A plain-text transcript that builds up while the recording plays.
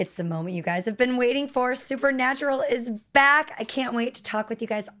It's the moment you guys have been waiting for. Supernatural is back. I can't wait to talk with you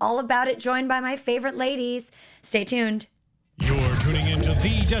guys all about it, joined by my favorite ladies. Stay tuned. You're tuning into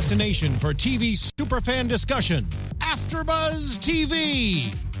the destination for TV superfan discussion, AfterBuzz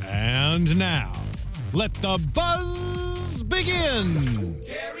TV. And now, let the buzz begin.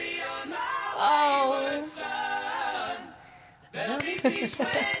 Carry on my wayward son. There'll be peace when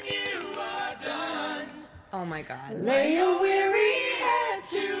you are done. Oh my God. Lay your weary head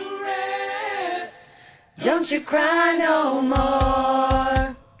to rest. Don't you cry no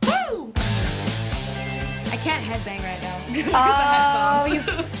more. Woo! I can't headbang right now.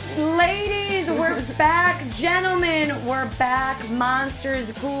 Oh, ladies, we're back. Gentlemen, we're back.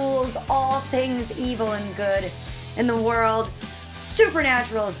 Monsters, ghouls, all things evil and good in the world.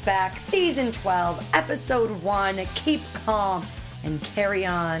 Supernatural is back. Season 12, Episode 1. Keep calm and carry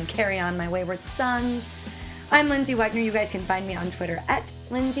on. Carry on, my wayward sons. I'm Lyndsey Wegner. You guys can find me on Twitter at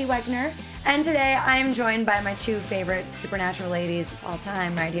Lyndsey Wegner. And today I'm joined by my two favorite Supernatural ladies of all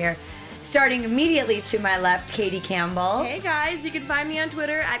time right here. Starting immediately to my left, Katie Campbell. Hey guys, you can find me on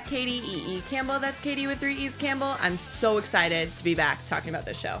Twitter at Katie E. Campbell. That's Katie with 3 E's Campbell. I'm so excited to be back talking about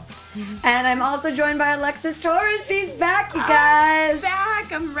this show. And I'm also joined by Alexis Torres. She's back, you guys. I'm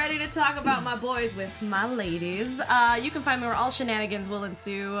back. I'm ready to talk about my boys with my ladies. You can find me where all shenanigans will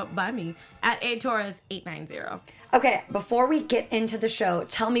ensue by me at ATorres890. Okay, before we get into the show,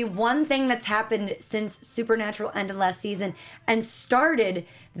 tell me one thing that's happened since Supernatural ended last season and started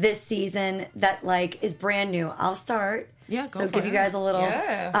this season that, like, is brand new. I'll start. Yeah, go So for give it. you guys a little...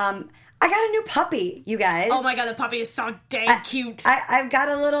 Yeah. I got a new puppy, you guys. Oh my God, the puppy is so dang cute. I've got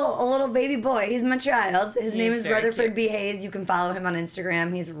a little baby boy. He's my child. His name is very Rutherford cute. B. Hayes. You can follow him on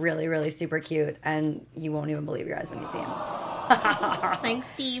Instagram. He's really, really super cute, and you won't even believe your eyes when you see him. Thanks,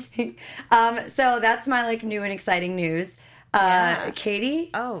 Steve. So that's my, like, new and exciting news.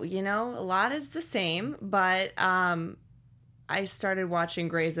 Katie? Oh, you know, a lot is the same, but I started watching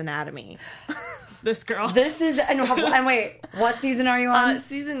Grey's Anatomy. This girl. This is... And wait, what season are you on?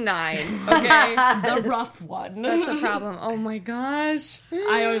 Season 9, okay? The rough one. That's a problem. Oh my gosh.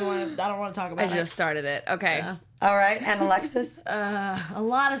 I don't want to talk about I it. just started it. Okay. Yeah. All right, and Alexis? A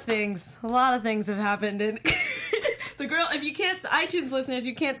lot of things have happened. And the girl, if you can't, iTunes listeners,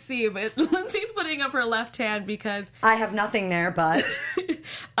 you can't see, but Lindsay's putting up her left hand because I have nothing there, but...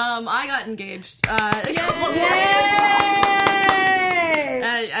 I got engaged.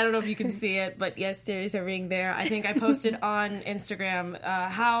 I don't know if you can see it, but yes, there's a ring there. I think I posted on Instagram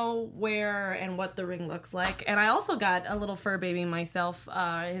how, where, and what the ring looks like. And I also got a little fur baby myself.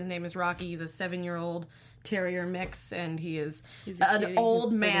 His name is Rocky. He's a 7-year-old terrier mix, and he is an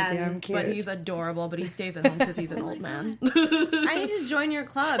old man, but he's adorable. But he stays at home because he's an old man. I need to join your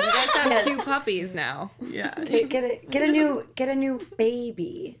club. You guys have cute puppies now. Yeah, Get a new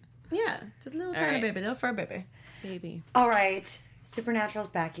baby. yeah, just a little tiny right. baby, little fur baby. Baby. All right, Supernatural's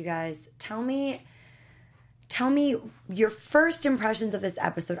back, you guys. Tell me your first impressions of this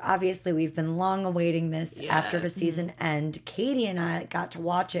episode. Obviously, we've been long awaiting this after the season end. Katie and I got to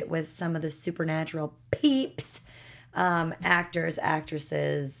watch it with some of the Supernatural peeps, actors,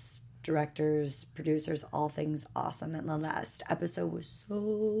 actresses, directors, producers, all things awesome. And the last episode was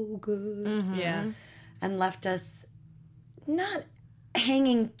so good. Yeah. And left us not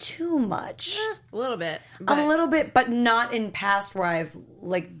hanging too much. A little bit. A little bit, but not in past where I've,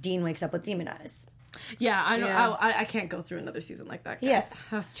 like, Dean wakes up with demon eyes. Yeah, I know. Yeah. I can't go through another season like that, guys. Yes.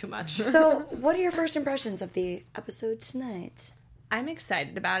 That's too much. So, what are your first impressions of the episode tonight? I'm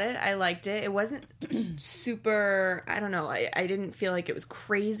excited about it. I liked it. It wasn't super, I don't know, I didn't feel like it was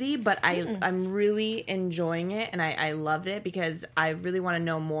crazy, but I'm really enjoying it, and I loved it because I really want to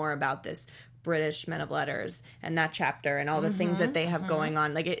know more about this British Men of Letters and that chapter and all the things that they have going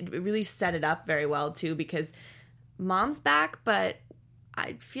on. Like, it really set it up very well, too, because Mom's back, but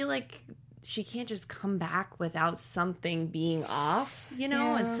I feel like she can't just come back without something being off, you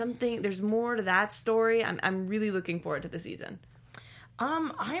know, and something, there's more to that story. I'm really looking forward to the season.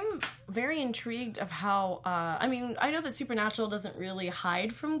 I'm very intrigued of how, I mean, I know that Supernatural doesn't really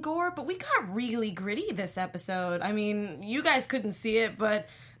hide from gore, but we got really gritty this episode. I mean, you guys couldn't see it, but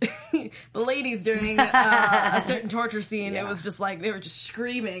the ladies during a certain torture scene, it was just like, they were just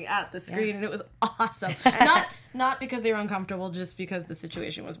screaming at the screen, and it was awesome. Not because they were uncomfortable, just because the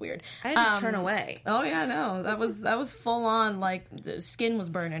situation was weird. I had to turn away. Oh yeah, no, that was full on, like, the skin was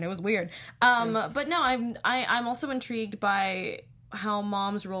burning. It was weird. But no, I'm also intrigued by how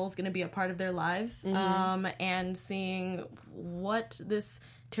Mom's role is going to be a part of their lives, and seeing what this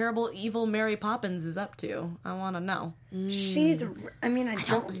terrible, evil Mary Poppins is up to. I want to know. She's, I mean, I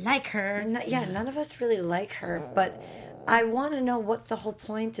don't like her. None of us really like her, but I want to know what the whole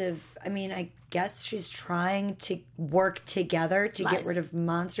point of... I mean, I guess she's trying to work together to get rid of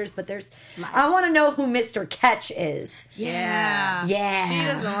monsters, but there's... I want to know who Mr. Ketch is. Yeah. Yeah. She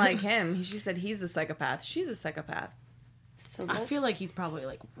doesn't like him. She said he's a psychopath. She's a psychopath. So I feel like he's probably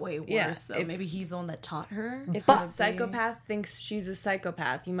like way worse though. Maybe he's the one that taught her. If a psychopath thinks she's a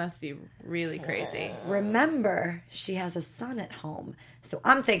psychopath, he must be really crazy. Remember, she has a son at home. So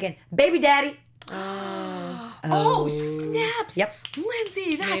I'm thinking, baby daddy. Oh, snaps! Yep.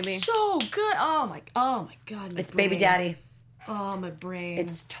 Lyndsey, that's Maybe. so good. Oh my god, my It's baby daddy. Oh, my brain.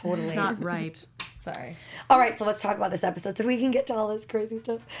 It's totally It's not right. Sorry. All right, so let's talk about this episode so we can get to all this crazy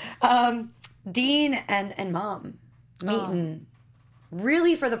stuff. Dean and Mom meeting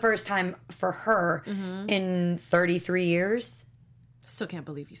really for the first time for her in 33 years. Still can't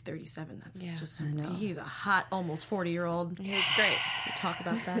believe he's 37. That's just so, he's a hot, almost 40-year-old. It's great. We talk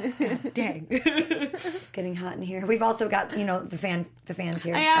about that. God dang. It's getting hot in here. We've also got, the fans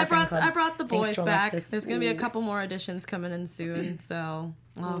here. Yeah, our fan club. I brought the Thanks boys to back. Alexis. There's going to be a couple more additions coming in soon. So,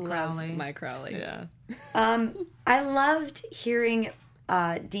 Crowley. My Crowley. Yeah. I loved hearing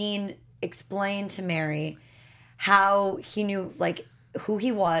Dean explain to Mary how he knew, who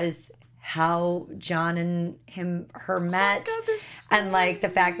he was, how John and her met, and the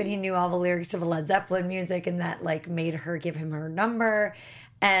fact that he knew all the lyrics to the Led Zeppelin music, and that made her give him her number,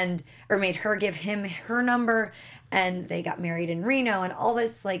 or made her give him her number, and they got married in Reno, and all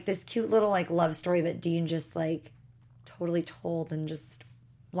this this cute little love story that Dean just totally told and just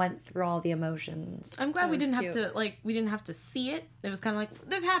went through all the emotions. I'm glad we didn't have to see it. It was kind of like,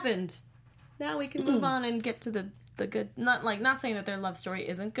 this happened. Now we can move on and get to the good, not saying that their love story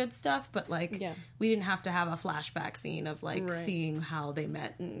isn't good stuff, but we didn't have to have a flashback scene of seeing how they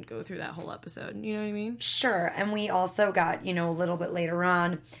met and go through that whole episode. You know what I mean? Sure. And we also got, a little bit later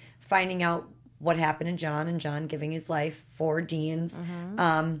on finding out what happened to John, and John giving his life for Dean's.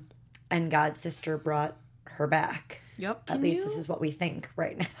 And God's sister brought her back. Yep. At least this is what we think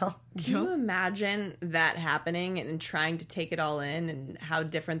right now. Can you imagine that happening and trying to take it all in, and how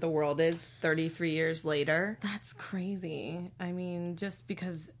different the world is 33 years later? That's crazy. I mean, just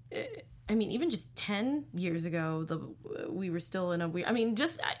because... even just 10 years ago, we were still in a weird...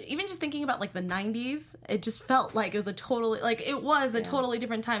 just thinking about, the 90s, it just felt like it was a totally... it was a totally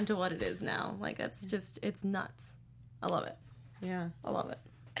different time to what it is now. It's just... It's nuts. I love it. Yeah. I love it.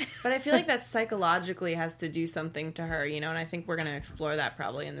 But I feel like that psychologically has to do something to her, and I think we're going to explore that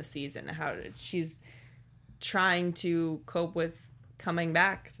probably in the season, how she's trying to cope with coming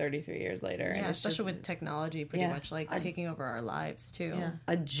back 33 years later. Yeah, and it's especially just, with technology pretty much taking over our lives too. Yeah.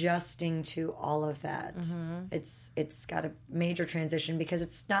 Adjusting to all of that. It's got a major transition, because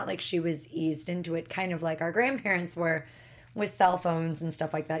it's not like she was eased into it, kind of like our grandparents were with cell phones and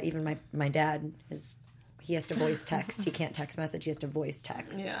stuff like that. Even my dad he has to voice text. He can't text message. He has to voice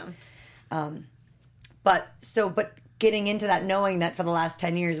text. Yeah. But getting into that, knowing that for the last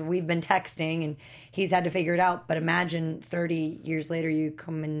 10 years we've been texting and he's had to figure it out. But imagine 30 years later you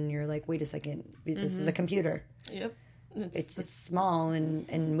come and you're like, wait a second, this is a computer. Yep. It's small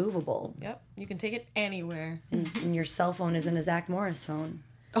and movable. Yep. You can take it anywhere. And your cell phone isn't a Zach Morris phone.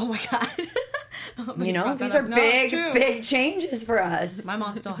 Oh my God. These are big changes for us. My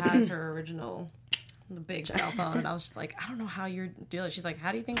mom still has her original... the big cell phone, and I was just like, I don't know how you're doing it. She's like,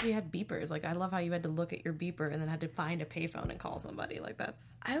 how do you think we had beepers? I love how you had to look at your beeper and then had to find a payphone and call somebody.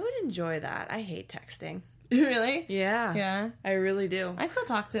 I would enjoy that. I hate texting. Really? Yeah, I really do. I still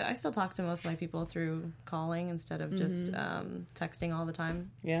talk to most of my people through calling instead of just texting all the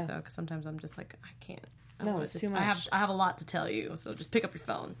time. Yeah. So because sometimes I'm just like, I can't. No, it's too much. I have a lot to tell you, so just pick up your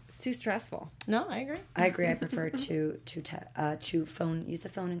phone. It's too stressful. No, I agree. I prefer to use the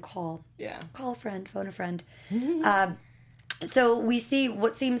phone and call. Yeah. Call a friend, phone a friend. So we see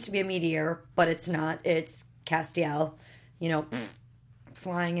what seems to be a meteor, but it's not. It's Castiel,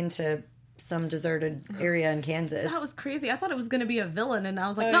 flying into some deserted area in Kansas. That was crazy. I thought it was going to be a villain, and I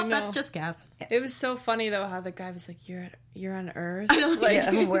was like, nope, that's just gas. It was so funny though how the guy was like, "You're on Earth."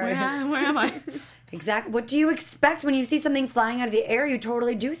 Where am I? Exactly. What do you expect when you see something flying out of the air? You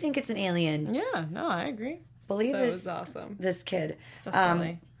totally do think it's an alien. Yeah. No, I agree. Believe That this. was awesome. This kid. So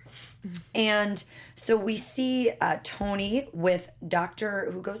silly. And so we see Tony with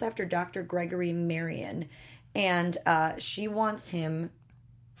who goes after Dr. Gregory Marion, and she wants him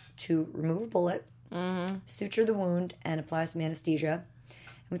to remove a bullet, suture the wound, and apply some anesthesia.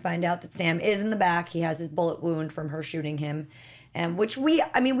 And we find out that Sam is in the back. He has his bullet wound from her shooting him, and which we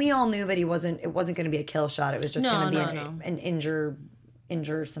all knew that it wasn't going to be a kill shot. It was just going to be an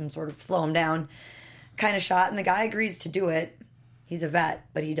injure, some sort of slow him down kind of shot. And the guy agrees to do it. He's a vet,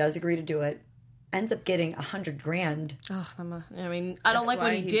 but he does agree to do it. ends up getting $100,000. Oh, I mean, I don't That's like what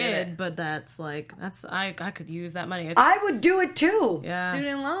why he he did did, it. but I could use that money. I would do it too. Yeah.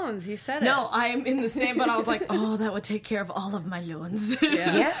 Student loans. He said it. No, I'm in the same, but I was like, oh, that would take care of all of my loans.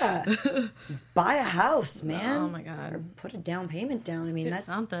 Yeah. Buy a house, man. Oh my God. Or put a down payment down. I mean, that's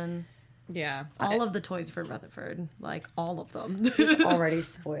something. Yeah. All of the toys for Rutherford, like all of them. already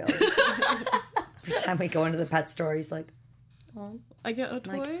spoiled. Every time we go into the pet store, he's like, I get a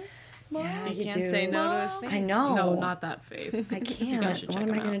toy. Like, yeah, He you can't do. say no to his face. I know. No, not that face. I can't. guys should What check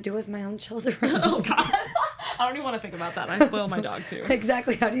am I him going to out. do with my own children? Oh God, I don't even want to think about that. I spoil my dog too.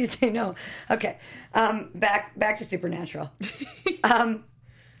 Exactly. How do you say no? Okay. Back to Supernatural.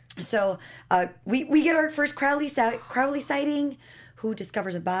 So we get our first Crowley sighting, who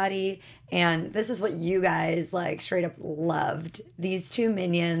discovers a body, and this is what you guys like straight up loved. These two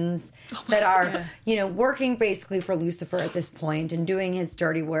minions that are, working basically for Lucifer at this point and doing his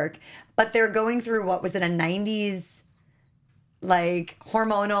dirty work, but they're going through what was it, a 90s like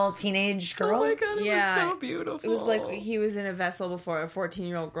hormonal teenage girl? Oh my God, it Yeah. was so beautiful. It was like he was in a vessel before, a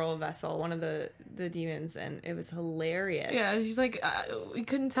 14-year-old girl vessel, one of the demons, and it was hilarious. Yeah, he's like, we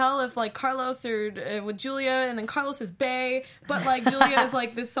couldn't tell if like Carlos or with Julia, and then Carlos is bae, but like Julia is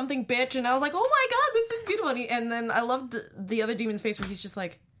like this something bitch, and I was like, oh my God, this is beautiful. And then I loved the other demon's face where he's just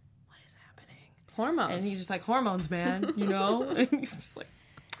like, what is happening? Hormones. And he's just like, hormones, man, And he's just like,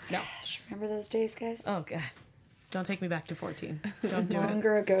 no. Remember those days, guys? Oh God, don't take me back to 14. Don't do it.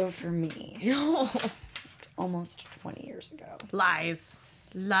 Longer ago for me. No. Almost 20 years ago. Lies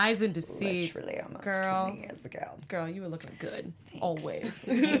and deceit. Literally almost Girl. 20 years ago. Girl, you were looking good. Always.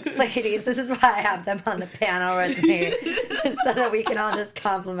 Thanks, ladies. This is why I have them on the panel with me, so that we can all just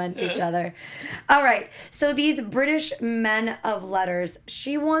compliment each other. All right. So these British men of letters,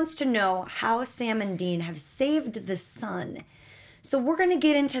 she wants to know how Sam and Dean have saved the sun. So we're going to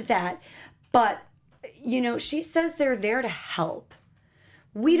get into that. But, she says they're there to help.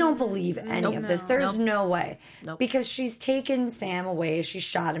 We don't believe any of this. There's no way. Nope. Because she's taken Sam away. She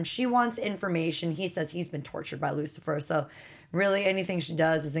shot him. She wants information. He says he's been tortured by Lucifer. So really anything she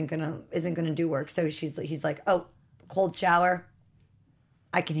does isn't gonna do work. So he's like, oh, cold shower.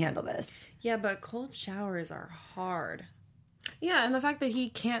 I can handle this. Yeah, but cold showers are hard. Yeah, and the fact that he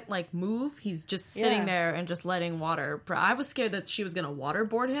can't like move, he's just sitting Yeah. there and just letting water. I was scared that she was gonna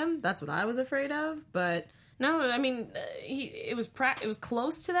waterboard him. That's what I was afraid of. But no, I mean, it was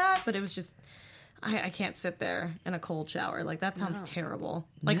close to that, but it was just I can't sit there in a cold shower. Like that sounds terrible.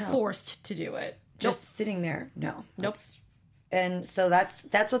 Like forced to do it. Just sitting there. No. Nope. And so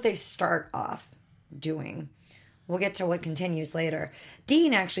that's what they start off doing. We'll get to what continues later.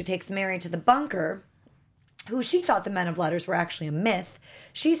 Dean actually takes Mary to the bunker, who she thought the men of letters were actually a myth.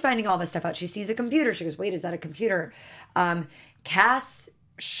 She's finding all this stuff out. She sees a computer. She goes, wait, is that a computer? Cass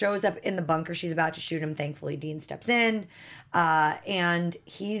shows up in the bunker. She's about to shoot him. Thankfully, Dean steps in. And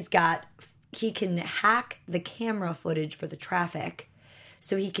he can hack the camera footage for the traffic.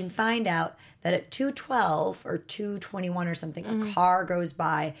 So he can find out that at 2:12 or 2:21 or something, a car goes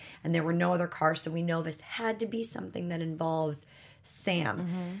by and there were no other cars. So we know this had to be something that involves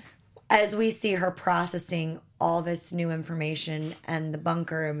Sam. As we see her processing all this new information and the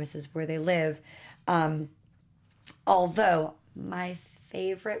bunker, and this is where they live. Although my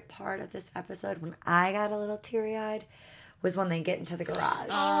favorite part of this episode, when I got a little teary-eyed, was when they get into the garage.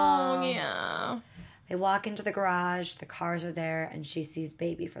 Oh yeah. They walk into the garage, the cars are there, and she sees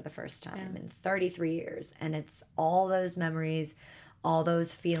baby for the first time in 33 years. And it's all those memories, all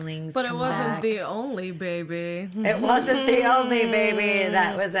those feelings. But it come wasn't back. the only baby. It wasn't the only baby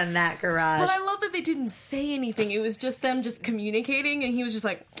that was in that garage. But I love that they didn't say anything. It was just them just communicating, and he was just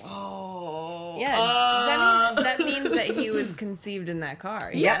like, oh. Yeah, does that means that he was conceived in that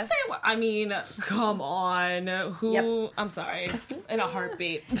car? Yes, they were. I mean, come on. Who? Yep. I'm sorry. In a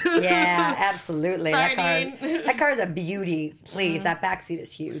heartbeat. Yeah, absolutely. Sorry, That car is a beauty. Please, that backseat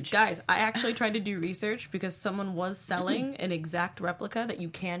is huge. Guys, I actually tried to do research because someone was selling an exact replica that you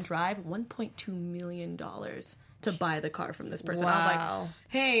can drive $1.2 million to buy the car from this person. I was Wow. like,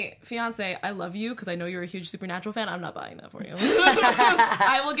 hey, fiance, I love you because I know you're a huge Supernatural fan. I'm not buying that for you.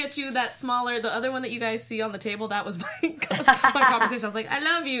 I will get you that smaller, the other one that you guys see on the table. That was my conversation. I was like, I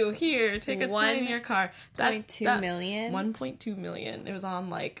love you. Here, take a ton in your car. 1.2 million? 1.2 million. It was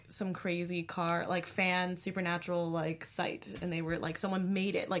on like some crazy car, like fan Supernatural like site. And they were like, someone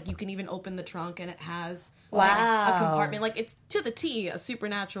made it. Like you can even open the trunk and it has like, Wow. a compartment. Like it's to the T, a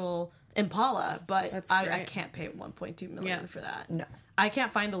Supernatural Impala, but That's I great. can't pay 1.2 million for that. No. I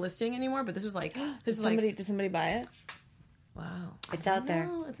can't find the listing anymore, but this was like Did somebody buy it? Wow. It's out there.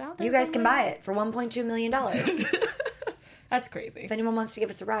 No, it's out there You guys can somewhere. buy it for $1.2 million. That's crazy. If anyone wants to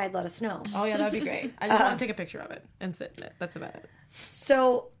give us a ride, let us know. Oh, yeah, that'd be great. I just want to take a picture of it and sit in it. That's about it.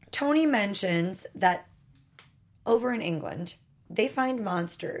 So Tony mentions that over in England, they find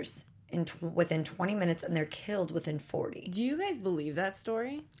monsters within 20 minutes and they're killed within 40. Do you guys believe that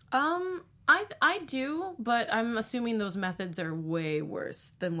story? I do, but I'm assuming those methods are way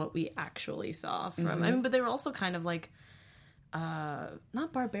worse than what we actually saw from. I mean, but they were also kind of like,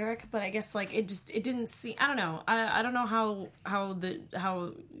 not barbaric, but I guess like it didn't seem. I don't know. I don't know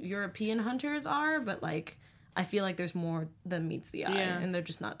how European hunters are, but like I feel like there's more than meets the eye, and they're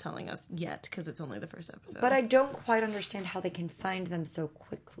just not telling us yet because it's only the first episode. But I don't quite understand how they can find them so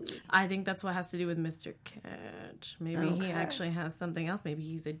quickly. I think that's what has to do with Mr. Cat. Maybe he actually has something else. Maybe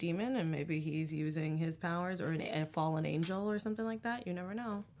he's a demon, and maybe he's using his powers, or a fallen angel, or something like that. You never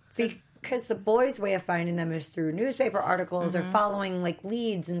know. Because the boys' way of finding them is through newspaper articles or following like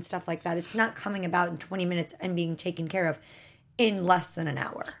leads and stuff like that. It's not coming about in 20 minutes and being taken care of in less than an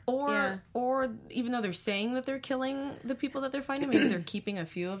hour. Or even though they're saying that they're killing the people that they're finding, maybe they're keeping a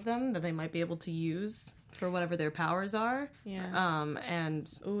few of them that they might be able to use for whatever their powers are. Yeah.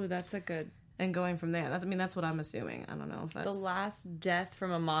 Ooh, that's a good. And going from there. That's what I'm assuming. I don't know if that's... The last death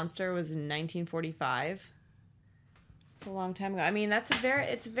from a monster was in 1945. It's a long time ago. I mean, it's a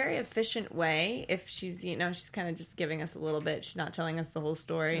very efficient way. If she's, she's kind of just giving us a little bit. She's not telling us the whole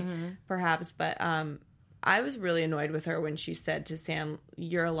story, perhaps. But I was really annoyed with her when she said to Sam,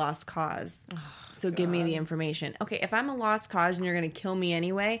 "You're a lost cause, so give me the information." Okay, if I'm a lost cause and you're going to kill me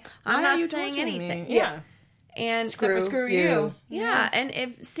anyway, I'm not saying anything. Yeah. And Screw you. Yeah, and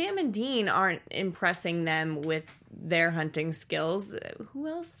if Sam and Dean aren't impressing them with their hunting skills, who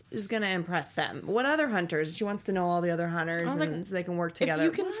else is going to impress them? What other hunters? She wants to know all the other hunters, so they can work together.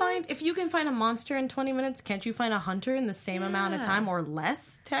 If you can find a monster in 20 minutes, can't you find a hunter in the same amount of time or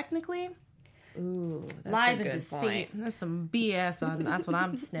less? Technically. Ooh, that's lies a good and deceit. point. There's some BS on. That's what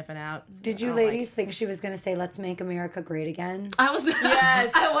I'm sniffing out. Did you ladies think she was going to say, "Let's make America great again"? I was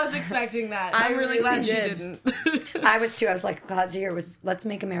I was expecting that. I'm really glad she didn't. I was too. I was like, glad to hear it was "Let's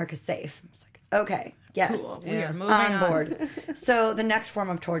make America safe." I was like, okay, yes, Cool. We are moving on board. So the next form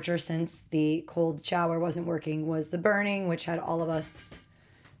of torture, since the cold shower wasn't working, was the burning, which had all of us.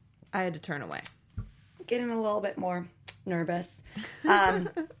 I had to turn away, getting a little bit more nervous.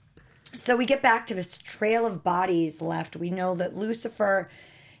 So we get back to this trail of bodies left. We know that Lucifer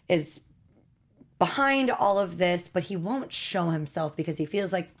is behind all of this, but he won't show himself because he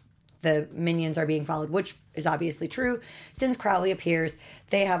feels like the minions are being followed, which is obviously true. Since Crowley appears,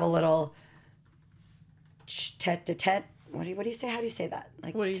 they have a little tete-a-tete. What do you say? How do you say that?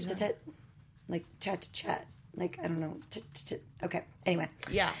 Like what do you tete? Like chat. Like, I don't know. Okay. Anyway.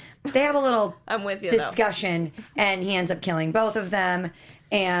 Yeah. They have a little I'm with you, discussion, and he ends up killing both of them.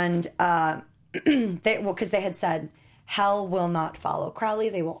 And, because they had said, hell will not follow Crowley.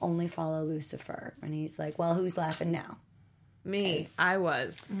 They will only follow Lucifer. And he's like, well, who's laughing now? Me. Ace. I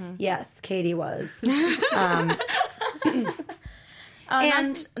was. Mm-hmm. Yes, Katie was.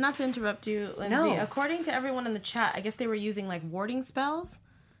 And not to interrupt you, Lindsay. No. According to everyone in the chat, I guess they were using like warding spells,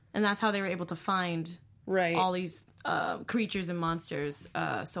 and that's how they were able to find all these creatures and monsters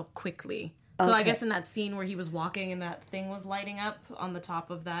so quickly. So I guess in that scene where he was walking and that thing was lighting up on the top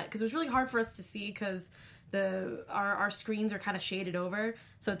of that, because it was really hard for us to see because our screens are kind of shaded over,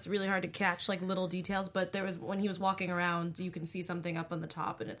 so it's really hard to catch like little details. But there was, when he was walking around, you can see something up on the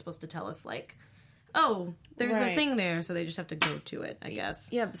top, and it's supposed to tell us like, oh, there's a thing there, so they just have to go to it, I guess.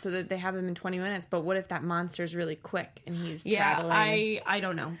 Yeah, so that they have them in 20 minutes, but what if that monster's really quick and he's traveling? I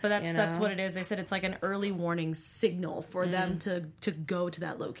don't know, but that's what it is. They said it's like an early warning signal for them to go to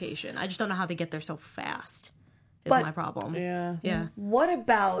that location. I just don't know how they get there so fast is my problem. Yeah. What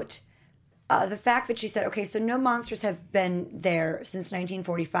about the fact that she said, okay, so no monsters have been there since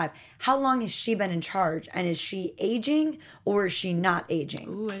 1945. How long has she been in charge? And is she aging or is she not aging?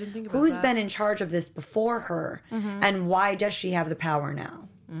 Ooh, I didn't think about Who's that. been in charge of this before her? And why does she have the power now?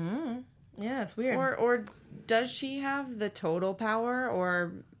 Yeah, it's weird. Or does she have the total power?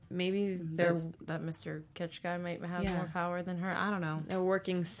 Or maybe that Mr. Ketch guy might have more power than her. I don't know. They're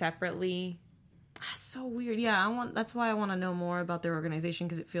working separately. That's so weird. Yeah, that's why I want to know more about their organization,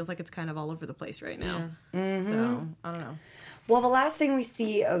 because it feels like it's kind of all over the place right now. So, I don't know. Well, the last thing we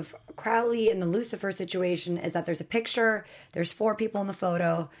see of Crowley and the Lucifer situation is that there's a picture. There's 4 people in the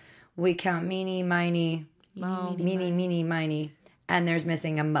photo. We count Meanie, Miny, and there's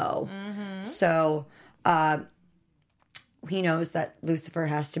missing a Mo. So he knows that Lucifer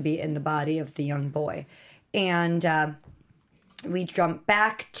has to be in the body of the young boy. And we jump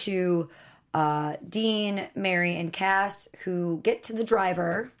back to Dean, Mary, and Cass, who get to the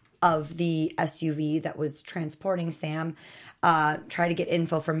driver of the SUV that was transporting Sam, try to get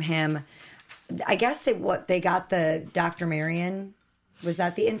info from him. I guess they got the Dr. Marion. Was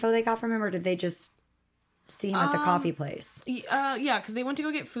that the info they got from him, or did they just see him at the coffee place? Yeah, because they went to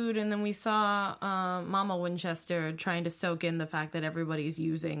go get food, and then we saw Mama Winchester trying to soak in the fact that everybody's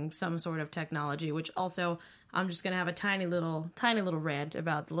using some sort of technology, which also... I'm just going to have a tiny little rant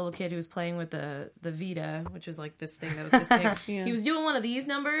about the little kid who was playing with the Vita, which was like this thing that was this big. Yeah. He was doing one of these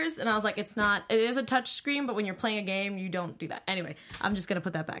numbers, and I was like, it is a touch screen, but when you're playing a game, you don't do that. Anyway, I'm just going to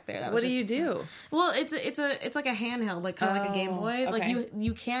put that back there. What do you do? Well, it's like a handheld, like kind of like a Game Boy. Okay. Like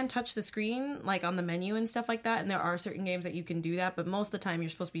you can touch the screen, like on the menu and stuff like that, and there are certain games that you can do that, but most of the time you're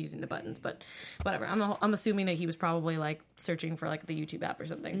supposed to be using the buttons, but whatever. I'm assuming that he was probably like searching for like the YouTube app or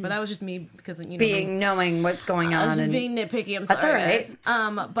something, but that was just me because, knowing what's going on. I was just being nitpicky. I'm sorry. That's all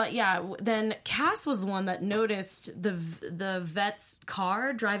right. Guys. But yeah, then Cass was the one that noticed the vet's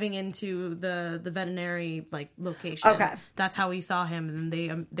car driving into the veterinary like location. Okay, that's how he saw him, and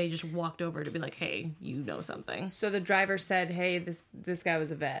then they just walked over to be like, "Hey, you know something." So the driver said, "Hey, this guy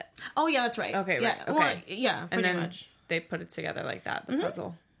was a vet." Oh yeah, that's right. Okay, yeah. right. Okay, well, yeah, pretty and then much. They put it together like that. The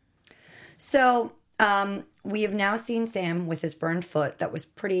puzzle. So we have now seen Sam with his burned foot. That was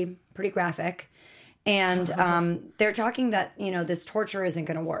pretty graphic. And they're talking that, this torture isn't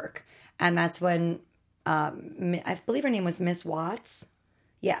going to work. And that's when, I believe her name was Miss Watts.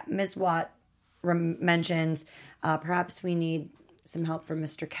 Yeah, Miss Watt mentions, perhaps we need some help from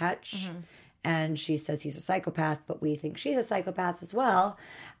Mr. Ketch. Mm-hmm. And she says he's a psychopath, but we think she's a psychopath as well.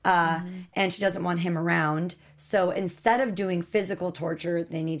 And she doesn't want him around. So instead of doing physical torture,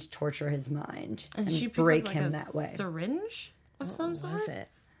 they need to torture his mind and she break up, him like, that way. Syringe of some sort? Was it?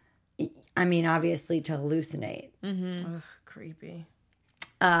 I mean, obviously to hallucinate. Mm-hmm. Ugh, creepy.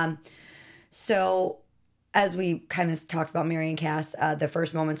 So, as we kind of talked about Mary and Cass, the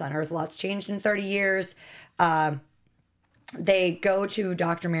first moments on Earth, lots changed in 30 years. They go to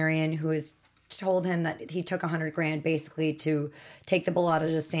Dr. Marion, who has told him that he took $100,000 basically to take the blood out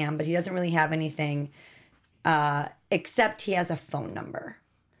of Sam, but he doesn't really have anything except he has a phone number.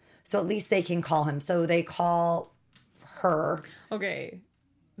 So at least they can call him. So they call her. Okay.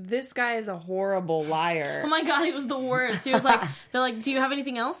 This guy is a horrible liar. Oh my God, he was the worst. He was like, they're like, do you have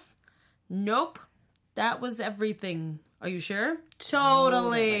anything else? Nope. That was everything. Are you sure?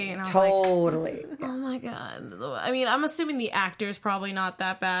 Totally. And I was Totally. like, oh my God. I mean, I'm assuming the actor's probably not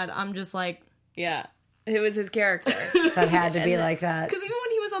that bad. I'm just like. Yeah. It was his character. That had to be like that. Because even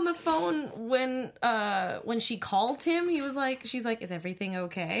when he was on the phone, when she called him, she's like, is everything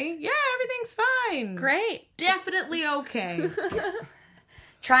okay? Yeah, everything's fine. Great. Definitely okay.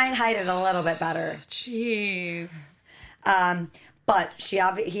 Try and hide it a little bit better. Jeez. But he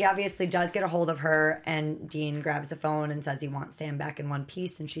obviously does get a hold of her, and Dean grabs the phone and says he wants Sam back in one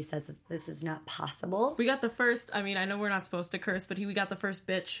piece, and she says that this is not possible. We got the first, I mean, I know we're not supposed to curse, but we got the first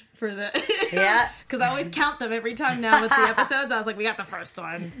bitch for the... Yeah. Because I always count them every time now with the episodes. I was like, we got the first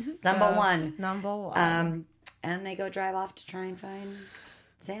one. Number one. Number one. And they go drive off to try and find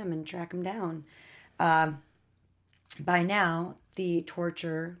Sam and track him down. By now, the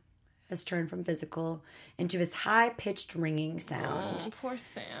torture has turned from physical into his high-pitched ringing sound. Oh, poor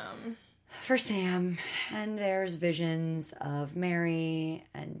Sam. For Sam. And there's visions of Mary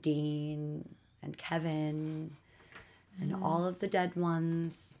and Dean and Kevin and all of the dead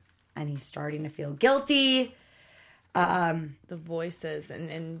ones. And he's starting to feel guilty. The voices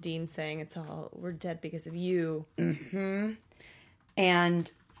and Dean saying we're dead because of you. Mm-hmm.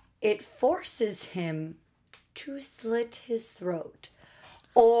 And it forces him to slit his throat.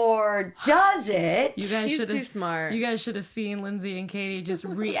 Or does it? She's too smart. You guys should have seen Lyndsey and Katie just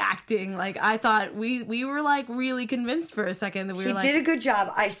reacting. Like, I thought we were like really convinced for a second that he did a good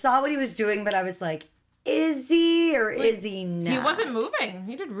job. I saw what he was doing, but I was like, is he or is he not? He wasn't moving.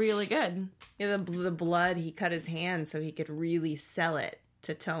 He did really good. Yeah, the blood, he cut his hand so he could really sell it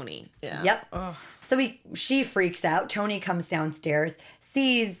to Tony. Yeah. Yep. Ugh. So she freaks out. Tony comes downstairs,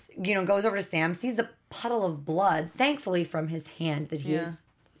 sees, goes over to Sam, sees the puddle of blood, thankfully from his hand that he is.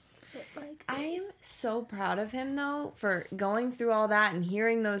 I am so proud of him, though, for going through all that and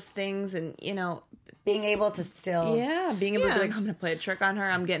hearing those things and, being able to still... Yeah, being able to be like, I'm going to play a trick on her.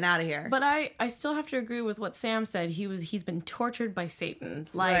 I'm getting out of here. But I still have to agree with what Sam said. He's been tortured by Satan.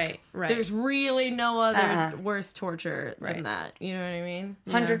 Like, right. There's really no other worse torture than that. You know what I mean?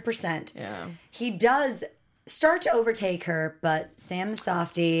 100%. Yeah. He does start to overtake her, but Sam's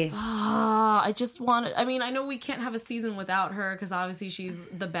softy. I just wanted... I mean, I know we can't have a season without her because obviously she's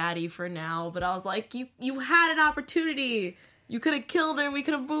the baddie for now, but I was like, you had an opportunity. You could have killed her. We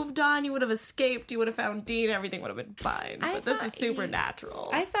could have moved on. You would have escaped. You would have found Dean. Everything would have been fine. But this is supernatural.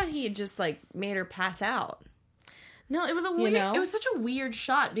 I thought he had just, like, made her pass out. No, it was a weird. You know? It was such a weird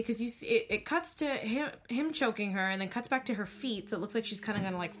shot because you see it cuts to him choking her, and then cuts back to her feet. So it looks like she's kind of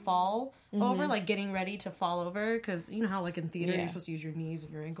gonna like fall over, like getting ready to fall over. Because you know how like in theater you're supposed to use your knees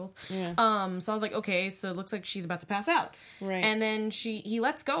and your ankles. Yeah. So I was like, okay, so it looks like she's about to pass out. Right. And then he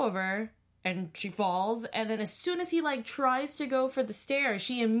lets go of her, and she falls. And then as soon as he like tries to go for the stairs,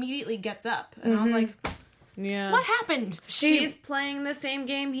 she immediately gets up, and I was like. Yeah. What happened? She's playing the same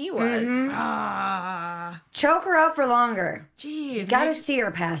game he was. Choke her out for longer. Jeez. You gotta see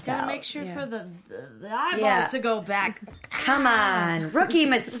her pass out. Make sure for the eyeballs to go back. Come on. Rookie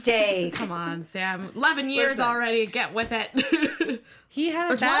mistake. Come on, Sam. 11 years already. Get with it. He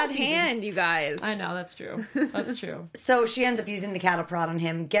had a bad hand, you guys. I know, that's true. That's true. So she ends up using the cattle prod on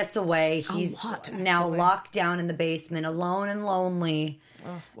him, gets away. He's now locked down in the basement, alone and lonely.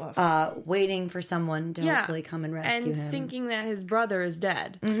 Waiting for someone to hopefully come and rescue him. And thinking that his brother is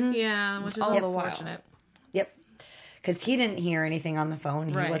dead. Yeah, which is unfortunate. Yep. Because he didn't hear anything on the phone.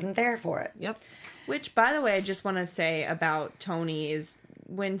 He wasn't there for it. Yep. Which, by the way, I just want to say about Tony is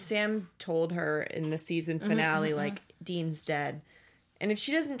when Sam told her in the season finale, like, Dean's dead. And if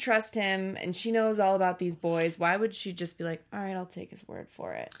she doesn't trust him and she knows all about these boys, why would she just be like, all right, I'll take his word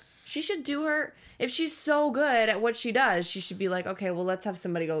for it? She should do her... If she's so good at what she does, she should be like, okay, well, let's have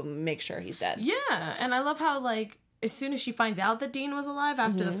somebody go make sure he's dead. Yeah, and I love how, like, as soon as she finds out that Dean was alive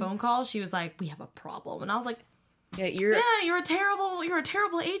after the phone call, she was like, we have a problem. And I was like, you're a terrible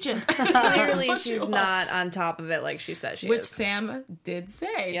agent. Clearly, she's not on top of it like she says she is. Which Sam did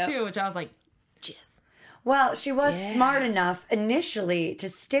say, too, which I was like, jizz. Well, she was smart enough initially to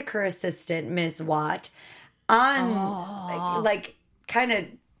stick her assistant, Miss Watt, on, like kind of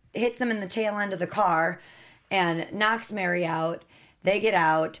hits him in the tail end of the car and knocks Mary out. They get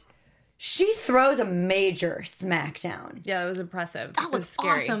out. She throws a major smackdown. Yeah, it was impressive. That was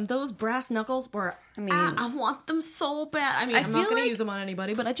scary. Awesome. Those brass knuckles were, I want them so bad. I mean, I'm not going to use them on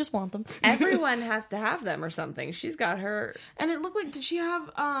anybody, but I just want them. Everyone has to have them or something. She's got her. And it looked like, did she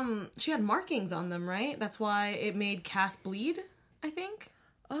have, she had markings on them, right? That's why it made Cass bleed, I think.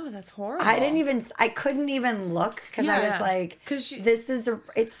 Oh, that's horrible. I couldn't even look because I was like,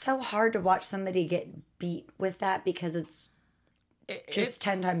 it's so hard to watch somebody get beat with that because it's just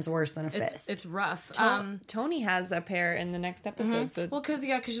 10 times worse than a fist. It's rough. Tony has a pair in the next episode. So because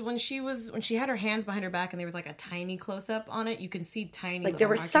when she had her hands behind her back and there was like a tiny close up on it, you can see tiny. Like there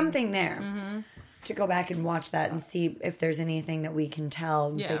was something there. To go back and watch that and see if there's anything that we can tell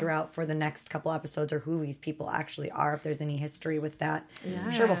and figure out for the next couple episodes or who these people actually are, if there's any history with that. Yeah.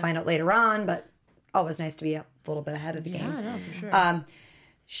 I'm sure we'll find out later on, but always nice to be a little bit ahead of the game. Yeah, I know, for sure.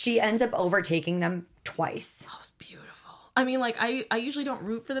 She ends up overtaking them twice. That was beautiful. I mean, like, I usually don't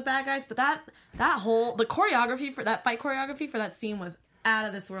root for the bad guys, but the choreography for that fight choreography for that scene was out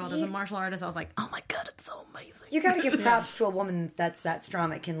of this world. As a martial artist, I was like, oh my God, it's so amazing. You got to give props to a woman that's that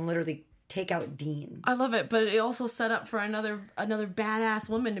strong. It can literally take out Dean. I love it, but it also set up for another badass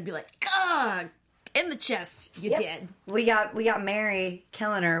woman to be like, "Ah, in the chest, you did." We got Mary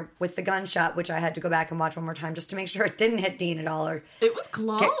killing her with the gunshot, which I had to go back and watch one more time just to make sure it didn't hit Dean at all. Or it was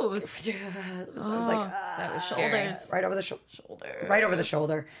close. I was like, that was shoulders, right over the shoulder, right over the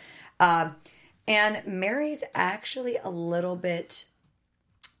shoulder. And Mary's actually a little bit.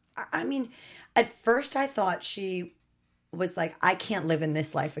 I mean, at first I thought she was like, I can't live in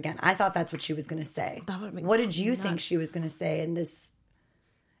this life again. I thought that's what she was going to say. What did you think she was going to say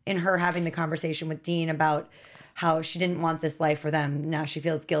in her having the conversation with Dean about how she didn't want this life for them? Now she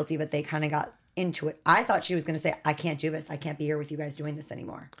feels guilty, but they kind of got into it. I thought she was going to say, I can't do this. I can't be here with you guys doing this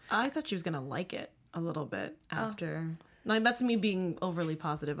anymore. I thought she was going to like it a little bit after. Like, that's me being overly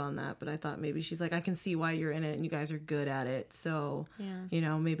positive on that, but I thought maybe she's like, I can see why you're in it and you guys are good at it. So,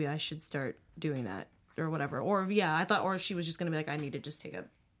 maybe I should start doing that. Or whatever, or she was just gonna be like, I need to just take a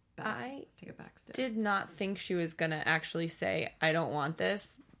back step. Did not think she was gonna actually say, I don't want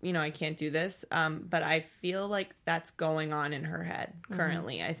this, I can't do this, but I feel like that's going on in her head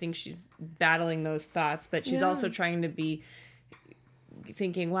currently. I think she's battling those thoughts, but she's also trying to be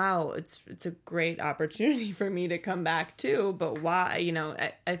thinking, wow, it's a great opportunity for me to come back too, but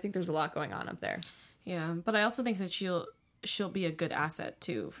why? I think there's a lot going on up there. Yeah, but I also think that she'll be a good asset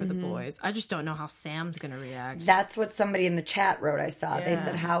too for the boys. I just don't know how Sam's gonna react. That's what somebody in the chat wrote. I saw. They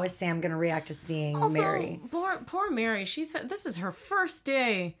said, how is Sam gonna react to seeing Mary? Poor Mary. She said this is her first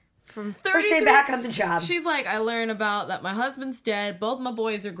day From 33. First day back on the job. She's like, I learn about that my husband's dead. Both my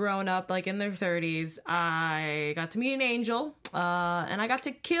boys are grown up, like in their 30s. I got to meet an angel, and I got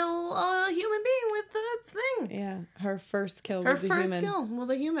to kill a human being with the thing. Yeah, her first kill Her was a first human. kill was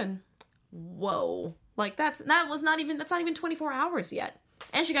a human. Whoa. Like, that's not even 24 hours yet.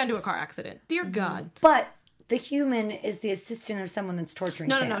 And she got into a car accident. Dear God. But the human is the assistant of someone that's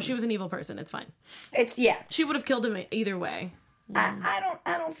torturing Sam. No, she was an evil person. It's fine. It's, yeah. She would have killed him either way. I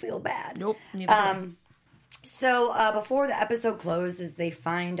don't feel bad. Nope. Neither So before the episode closes, they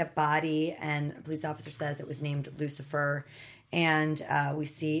find a body, and a police officer says it was named Lucifer. And we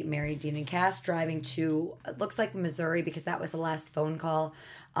see Mary, Dean, and Cass driving to, it looks like Missouri, because that was the last phone call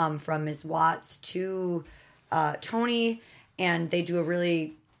from Ms. Watts to Tony. And they do a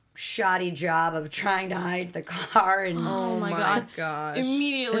really shoddy job of trying to hide the car. And Oh my God. Gosh.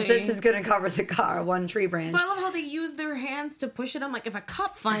 Immediately. this is going to cover the car, one tree branch. But I love how they use their hands to push it. I'm like, if a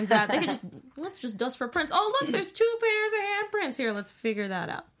cop finds that, they could let's just dust for prints. Oh, look, there's 2 pairs of handprints here. Let's figure that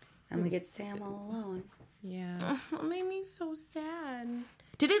out. And we get Sam all alone. Yeah. It made me so sad.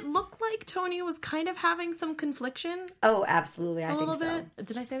 Did it look like Tony was kind of having some confliction? Oh, absolutely. I A think little so. bit.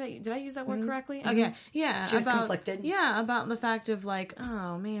 Did I say that? Did I use that word correctly? Okay. Yeah. She was conflicted. Yeah, about the fact of like,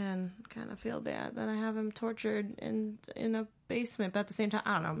 oh man, kind of feel bad that I have him tortured in a basement. But at the same time,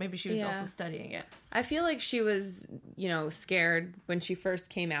 I don't know. Maybe she was also studying it. I feel like she was, scared when she first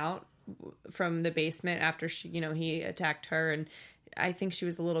came out from the basement after he attacked her, and I think she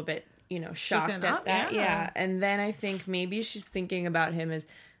was a little bit, shocked Shooken at up, that. yeah. And then I think maybe she's thinking about him as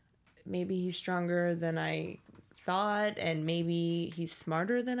maybe he's stronger than I thought, and maybe he's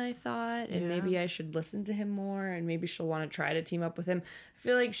smarter than I thought, and maybe I should listen to him more, and maybe she'll want to try to team up with him. I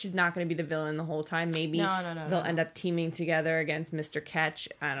feel like she's not going to be the villain the whole time. Maybe they'll end up teaming together against Mr. Ketch.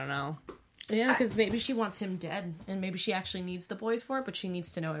 I don't know. Yeah, because maybe she wants him dead, and maybe she actually needs the boys for it, but she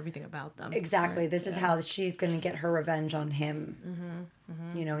needs to know everything about them. Exactly. This is how she's going to get her revenge on him.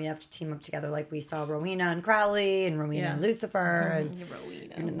 You have to team up together like we saw Rowena and Crowley, and Rowena and Lucifer,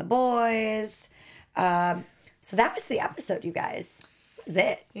 and then the boys. So that was the episode, you guys. That was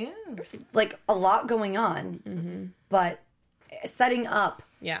it. Yeah. There's like a lot going on, but setting up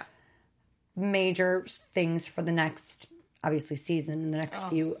major things for the next, obviously, season, the next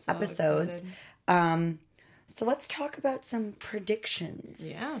few episodes. So let's talk about some predictions.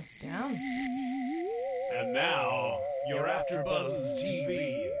 Yeah, down. And now, your AfterBuzz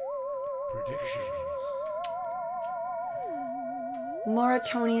TV predictions. Laura,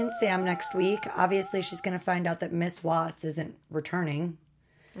 Tony, and Sam next week. Obviously, she's going to find out that Miss Watts isn't returning.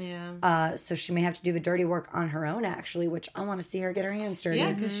 Yeah. So she may have to do the dirty work on her own, actually, which I want to see her get her hands dirty.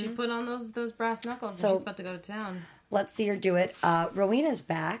 Yeah, because she put on those brass knuckles and she's about to go to town. Let's see her do it. Rowena's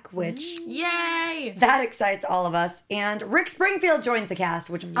back, which... Yay! That excites all of us. And Rick Springfield joins the cast,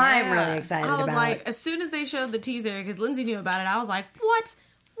 which I'm really excited about. I was like, as soon as they showed the teaser, because Lyndsey knew about it, I was like, what?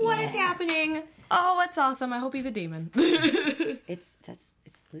 What is happening? Oh, that's awesome. I hope he's a demon. It's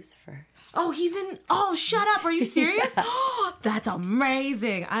Lucifer. Oh, he's in... Oh, shut up. Are you serious? Oh, that's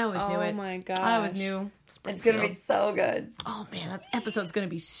amazing. I always knew it. Oh, my gosh. I always knew. It's going to be so good. Oh, man. That episode's going to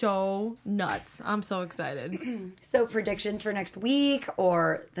be so nuts. I'm so excited. So predictions for next week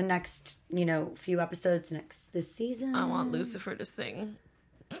or the next, few episodes this season? I want Lucifer to sing.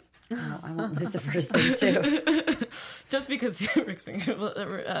 Oh, I want Lucifer to sing too. Just because Rick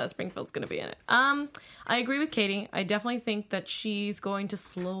Springfield's going to be in it. I agree with Katie. I definitely think that she's going to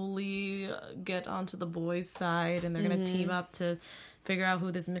slowly get onto the boys' side, and they're going to team up to figure out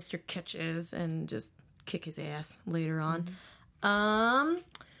who this Mr. Ketch is and just kick his ass later on.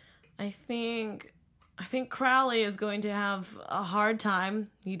 I think Crowley is going to have a hard time.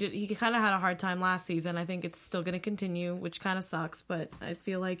 He kind of had a hard time last season. I think it's still going to continue, which kind of sucks. But I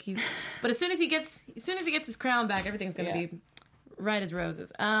feel like But as soon as he gets his crown back, everything's going to be right as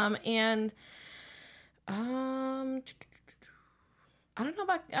roses. I don't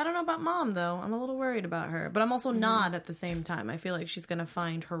know about Mom though. I'm a little worried about her, but I'm also not at the same time. I feel like she's going to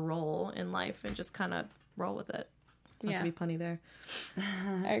find her role in life and just kind of roll with it. Not to be punny there.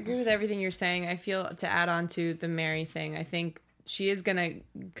 I agree with everything you're saying. I feel, to add on to the Mary thing, I think she is going to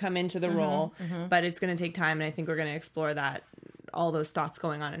come into the role, but it's going to take time, and I think we're going to explore that, all those thoughts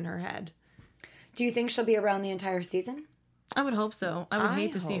going on in her head. Do you think she'll be around the entire season? I would hope so. I would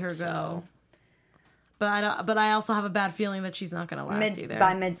hate to see her go. But I also have a bad feeling that she's not going to last either.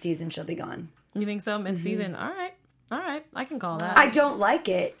 By mid-season, she'll be gone. You think so? Mid-season? All right. All right, I can call that. I don't like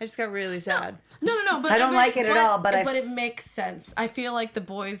it. I just got really sad. No, but I don't like it at all, but it makes sense. I feel like the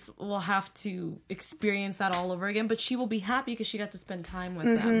boys will have to experience that all over again, but she will be happy because she got to spend time with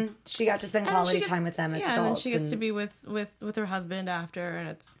them. She got to spend quality time with them as adults. And then she gets to be with her husband after, and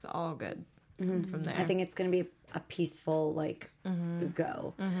it's all good from there. I think it's going to be a peaceful,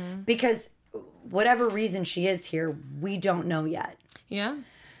 go. Because whatever reason she is here, we don't know yet. Yeah.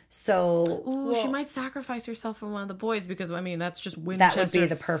 So... she might sacrifice herself for one of the boys because, I mean, that's just Winchester. That would be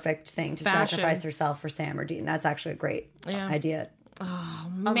the perfect thing, to fashion. sacrifice herself for Sam or Dean. That's actually a great idea.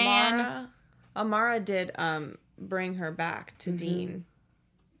 Oh, man. Amara did bring her back to Dean.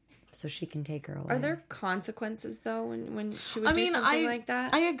 So she can take her away. Are there consequences, though, when she would do something like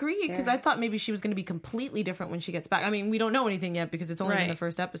that? I agree, because I thought maybe she was going to be completely different when she gets back. I mean, we don't know anything yet because it's only in the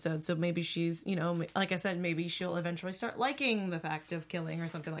first episode, so maybe she's, like I said, maybe she'll eventually start liking the fact of killing or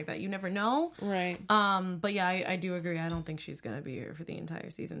something like that. You never know. Right. But yeah, I do agree. I don't think she's going to be here for the entire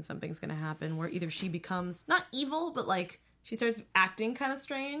season. Something's going to happen where either she becomes, not evil, but she starts acting kind of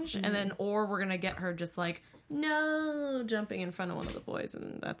strange, and then, or we're going to get her just jumping in front of one of the boys,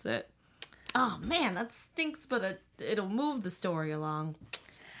 and that's it. Oh, man, that stinks, but it'll move the story along.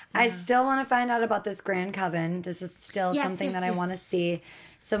 I still want to find out about this Grand Coven. This is still something that I want to see.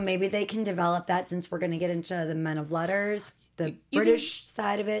 So maybe they can develop that, since we're going to get into the Men of Letters, the British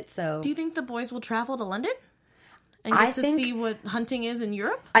side of it. So, do you think the boys will travel to London? And get to see what hunting is in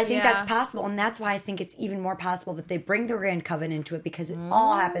Europe? I think that's possible, and that's why I think it's even more possible that they bring the Grand Coven into it, because it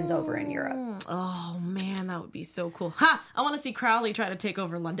all happens over in Europe. Oh, man, that would be so cool. Ha! I want to see Crowley try to take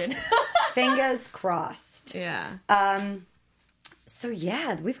over London. Fingers crossed. Yeah. So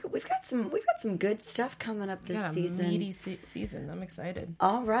yeah, we've got some good stuff coming up this season. Meaty season. I'm excited.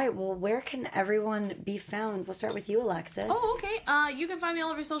 All right. Well, where can everyone be found? We'll start with you, Alexis. Oh, okay. You can find me all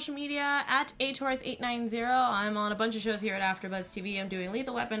over social media at atorres890. I'm on a bunch of shows here at AfterBuzz TV. I'm doing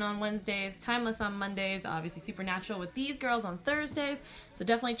Lethal Weapon on Wednesdays, Timeless on Mondays, obviously Supernatural with these girls on Thursdays. So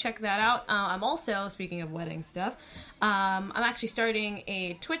definitely check that out. I'm also, speaking of wedding stuff, I'm actually starting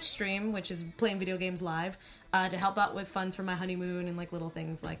a Twitch stream, which is playing video games live. To help out with funds for my honeymoon and little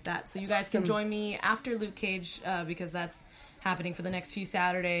things like that. So you guys can join me after Luke Cage because that's happening for the next few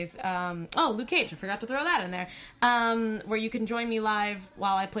Saturdays. Luke Cage, I forgot to throw that in there. Where you can join me live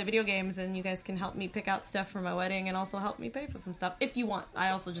while I play video games, and you guys can help me pick out stuff for my wedding and also help me pay for some stuff if you want.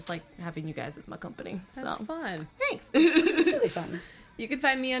 I also just like having you guys as my company. That's fun. Thanks. It's really fun. You can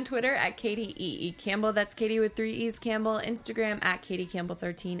find me on Twitter at Katie E. Campbell. That's Katie with 3 E's Campbell. Instagram at Katie Campbell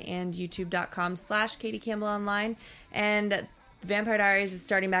 13 and YouTube.com/Katie Campbell online. And Vampire Diaries is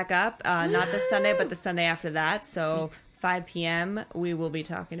starting back up. Not this Sunday, but the Sunday after that. So 5 p.m. we will be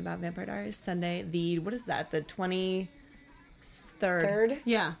talking about Vampire Diaries Sunday. The 23rd.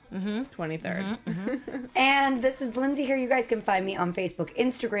 Yeah. 23rd. And this is Lyndsey here. You guys can find me on Facebook,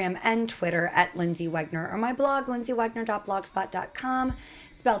 Instagram, and Twitter at Lyndsey Wegner, or my blog, lyndseywegner.blogspot.com,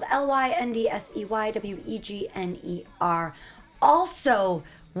 spelled LYNDSEYWEGNER. Also,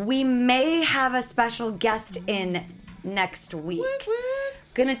 we may have a special guest in next week.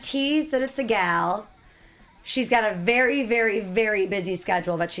 Gonna tease that it's a gal. She's got a very, very, very busy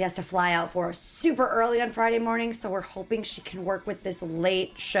schedule that she has to fly out for super early on Friday morning, so we're hoping she can work with this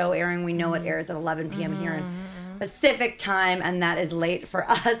late show airing. We know it airs at 11 p.m. here in Pacific time, and that is late for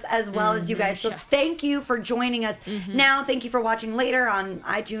us as well as you guys. So thank you for joining us now. Thank you for watching later on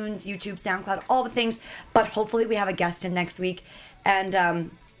iTunes, YouTube, SoundCloud, all the things. But hopefully we have a guest in next week, and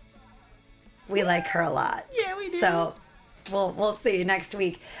we like her a lot. Yeah, we do. So we'll see you next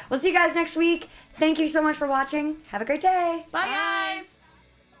week. We'll see you guys next week. Thank you so much for watching. Have a great day. Bye, guys.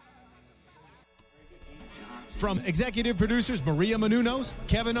 From executive producers Maria Menounos,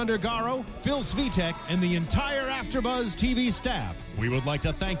 Kevin Undergaro, Phil Svitek, and the entire AfterBuzz TV staff, we would like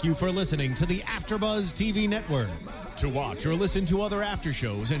to thank you for listening to the AfterBuzz TV network. To watch or listen to other after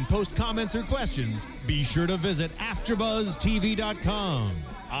shows and post comments or questions, be sure to visit AfterBuzzTV.com.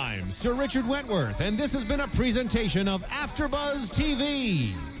 I'm Sir Richard Wentworth, and this has been a presentation of AfterBuzz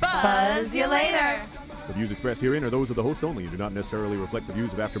TV. Buzz you later. The views expressed herein are those of the hosts only and do not necessarily reflect the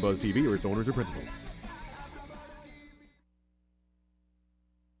views of AfterBuzz TV or its owners or principals.